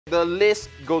The list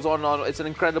goes on and on. It's an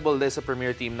incredible list of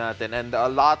premier team natin. And a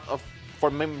lot of,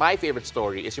 for my favorite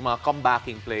story is yung mga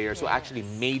comebacking players who actually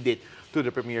made it to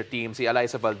the premier team. Si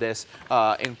Eliza Valdez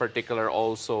in particular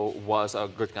also was a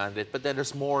good candidate. But then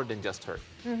there's more than just her.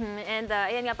 And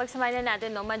ayan nga, pagsamahin na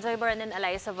natin, no, Manjoy Baron and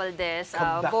Eliza Valdez,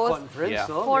 both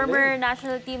no? former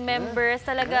national team members,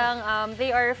 talagang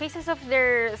they are faces of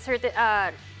their certain,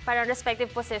 parang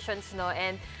respective positions, no,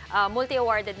 and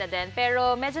multi-awarded na din.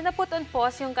 Pero medyo na-put on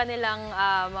pause yung kanilang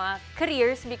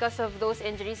careers because of those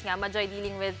injuries nga. Manjoy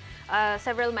dealing with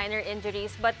several minor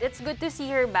injuries, but it's good to see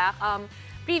her back.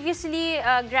 Previously,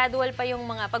 gradual pa yung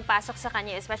mga pagpasok sa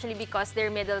kanya, especially because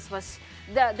their middles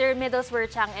were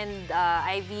Chang and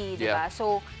Ivy, diba?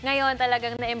 So, ngayon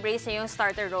talagang na-embrace niya yung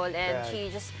starter role and she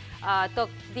just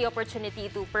took the opportunity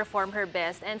to perform her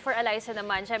best. And for Eliza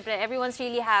naman, syempre, everyone's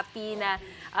really happy na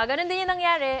ganun din yung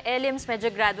nangyari. Elims medyo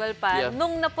gradual pa.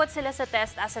 Nung naput sila sa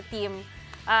test as a team,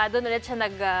 doon ulit siya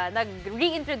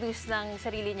nag-reintroduce ng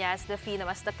sarili niya as the Phenom,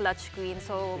 as the clutch queen.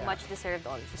 So, much deserved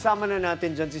also. Sama na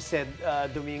natin dyan si Sed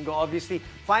Domingo. Obviously,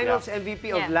 finals MVP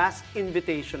of last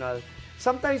Invitational.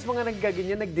 Sometimes mga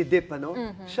naggaganyan, nagdidip, ano?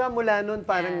 Siya mula nun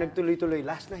parang nagtuloy-tuloy.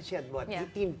 Last night she had what,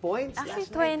 18 points? Actually,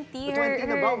 last 20. Night? 20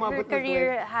 na ba? Her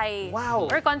career high.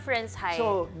 Wow. Or conference high.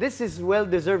 So, this is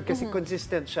well-deserved kasi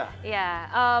consistent siya.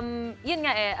 Yeah. Yun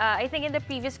nga I think in the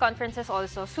previous conferences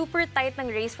also, super tight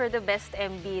ng race for the best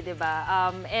MB,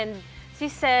 diba? And she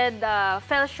said,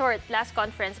 fell short last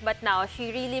conference, but now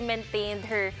she really maintained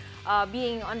her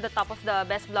being on the top of the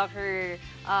best blocker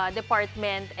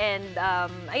department. And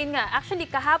ayun nga, actually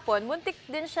kahapon, muntik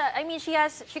din siya. I mean,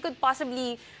 she could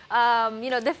possibly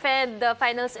defend the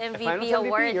finals MVP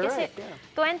award. Kasi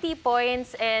 20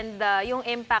 points and yung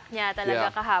impact niya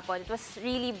talaga kahapon, it was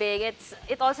really big.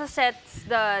 It also sets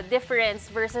the difference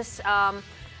versus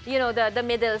the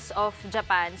middles of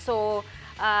Japan. So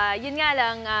yun nga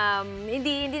lang,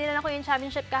 hindi nila nakuha yung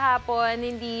championship kahapon,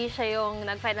 hindi siya yung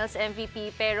nag-finals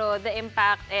MVP, pero the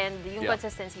impact and yung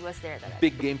consistency was there talaga.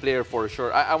 Big game player for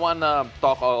sure. I want to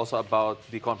talk also about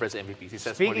the conference MVPs.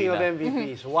 Speaking of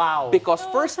MVPs, wow! Because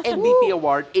first MVP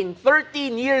award in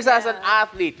 13 years as an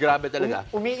athlete. Grabe talaga.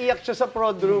 Umiiyak siya sa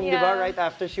prod room, di ba? Right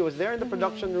after. She was there in the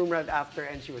production room right after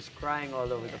and she was crying all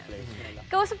over the place.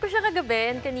 Kausap ko siya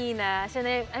kagabi and kanina.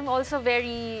 I'm also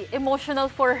very emotional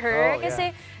for her.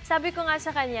 Kasi sabi ko nga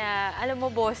sa kanya, alam mo,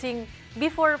 bossing,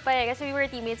 before pa kasi we were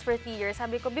teammates for 3 years,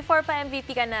 sabi ko, before pa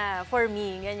MVP ka na for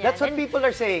me, ganyan. That's what people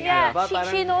are saying. Yeah,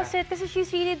 she knows it kasi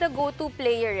she's really the go-to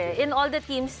player in all the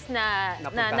teams na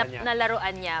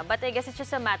laruan niya. But I guess it's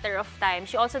just a matter of time.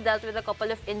 She also dealt with a couple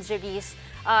of injuries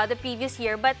the previous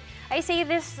year. But I say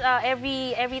this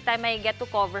every time I get to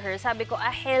cover her. Sabi ko, a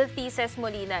healthy Ces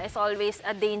Molina is always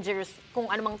a dangerous kung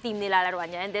anumang team nilalaruan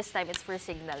niya. And this time it's for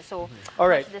Signal. So,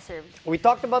 much deserved. We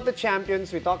talked about the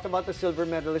champions. We talked about the silver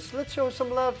medalists. Let's show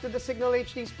some love to the Signal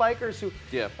HD Spikers who,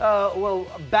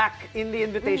 back in the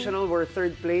Invitational were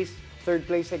third place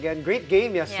again. Great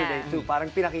game yesterday too. Parang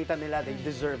pinakita nila they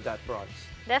deserve that bronze.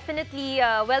 Definitely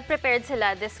well-prepared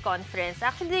sila this conference.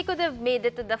 Actually, they could have made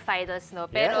it to the finals, no?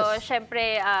 Pero,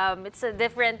 syempre, it's a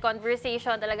different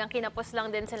conversation. Talagang kinapos lang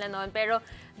din sila noon. Pero,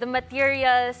 the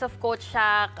materials of Coach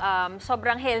Shaq,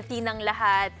 sobrang healthy ng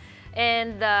lahat.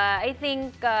 And I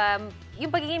think,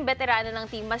 yung pagiging veterano ng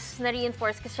team, mas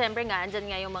na-reinforce kasi syempre nga, andyan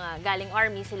nga yung mga galing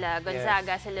Army sila,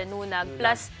 Gonzaga, sila Nunag,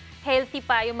 plus healthy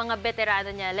pa yung mga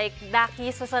veterano niya. Like,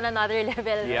 Dakis was on another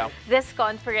level this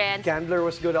conference. Candler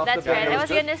was good off the bench. That's right. I was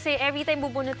gonna say, every time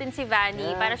bubunutin si Vanny,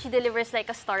 parang she delivers like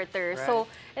a starter. So,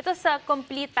 it was a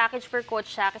complete package for Coach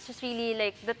Shaq. It's just really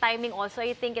like the timing also.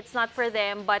 I think it's not for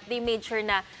them, but they made sure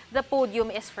na the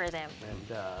podium is for them.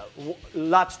 And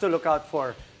lots to look out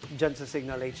for dyan sa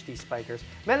Signal HD Spikers.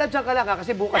 Mela, dyan ka lang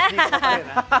kasi bukas dito ka pa rin.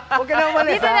 Huwag ka na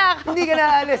umalis Hindi ka na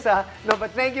alis No,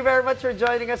 but thank you very much for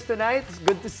joining us tonight. It's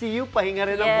good to see you. Pahinga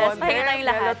rin ang bonde. Pahinga tayong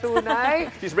lahat. Mela Tunay.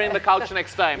 She's bringing the couch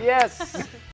next time. Yes.